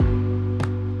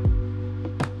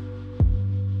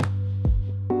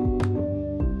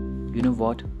You know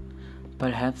what?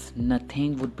 Perhaps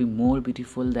nothing would be more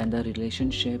beautiful than the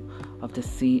relationship of the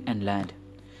sea and land.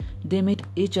 They meet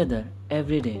each other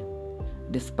every day,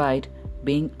 despite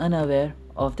being unaware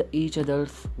of each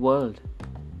other's world.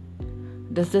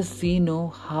 Does the sea know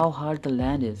how hard the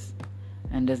land is?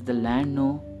 And does the land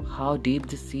know how deep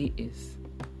the sea is?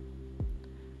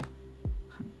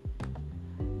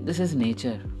 This is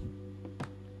nature.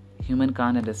 Human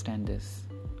can't understand this.